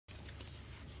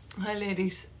Hi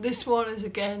ladies, this one is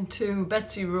again to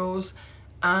Betsy Rose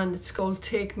and it's called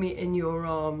Take Me in Your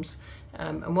Arms.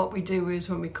 And what we do is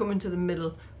when we come into the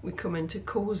middle, we come into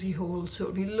cosy hold, so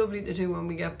it'll be lovely to do when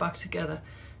we get back together.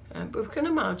 But we can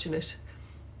imagine it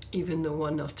even though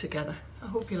we're not together. I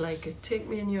hope you like it. Take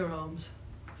me in your arms.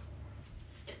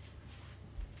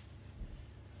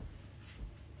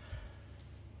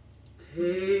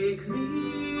 Take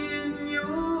me in your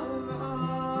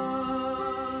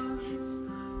arms,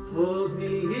 hold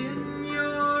me in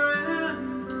your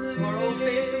embrace. So we're all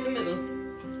facing the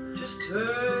middle, just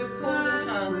holding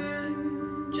hands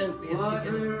gently at the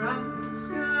beginning. And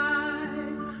sky,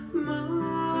 my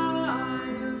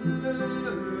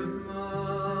earth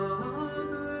mother.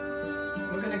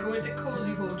 We're going to go into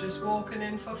cozy hold, just walking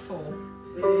in for 4.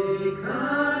 Take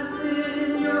us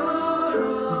in your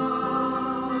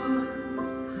arms,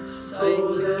 Side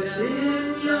together,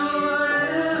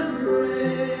 side.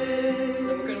 Then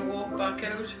we're going to walk back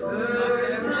out, water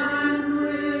and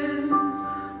sky.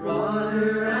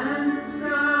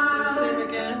 do the same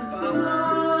again, back,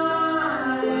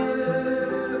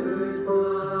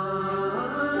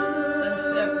 then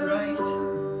step right,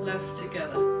 left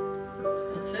together.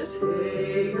 That's it.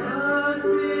 Take us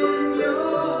in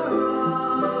your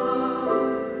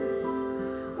arms,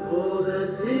 hold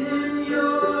us in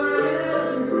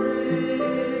your embrace.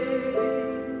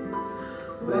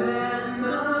 When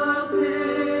the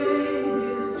pain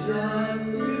is just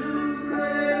too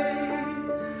great,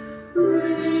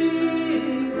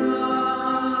 bring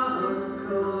us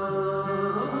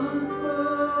comfort.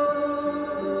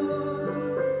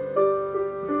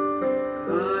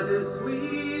 Goddess, we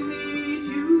need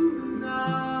you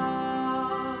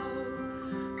now.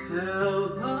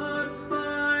 Help us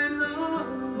find the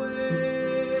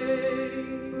way.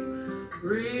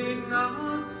 Bring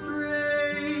us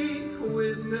strength,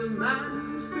 wisdom,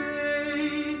 and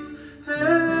faith.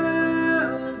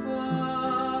 Help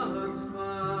us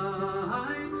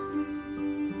find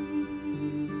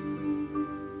peace.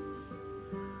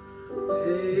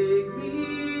 Take me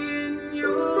in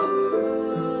your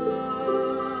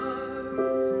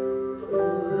arms,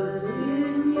 hold us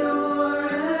in your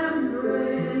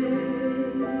embrace.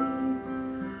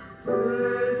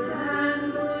 Earth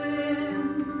and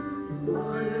wind,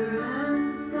 water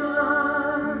and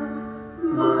sky,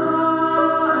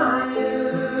 my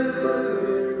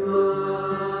earth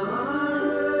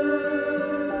mother.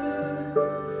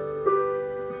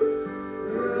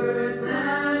 Earth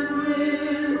and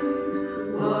wind,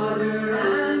 water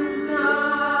and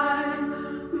sky,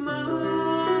 my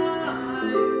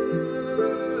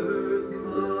earth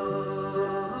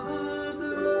mother.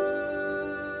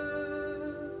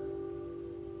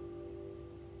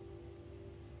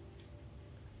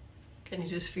 Can you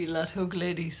just feel that hug,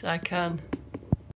 ladies? I can.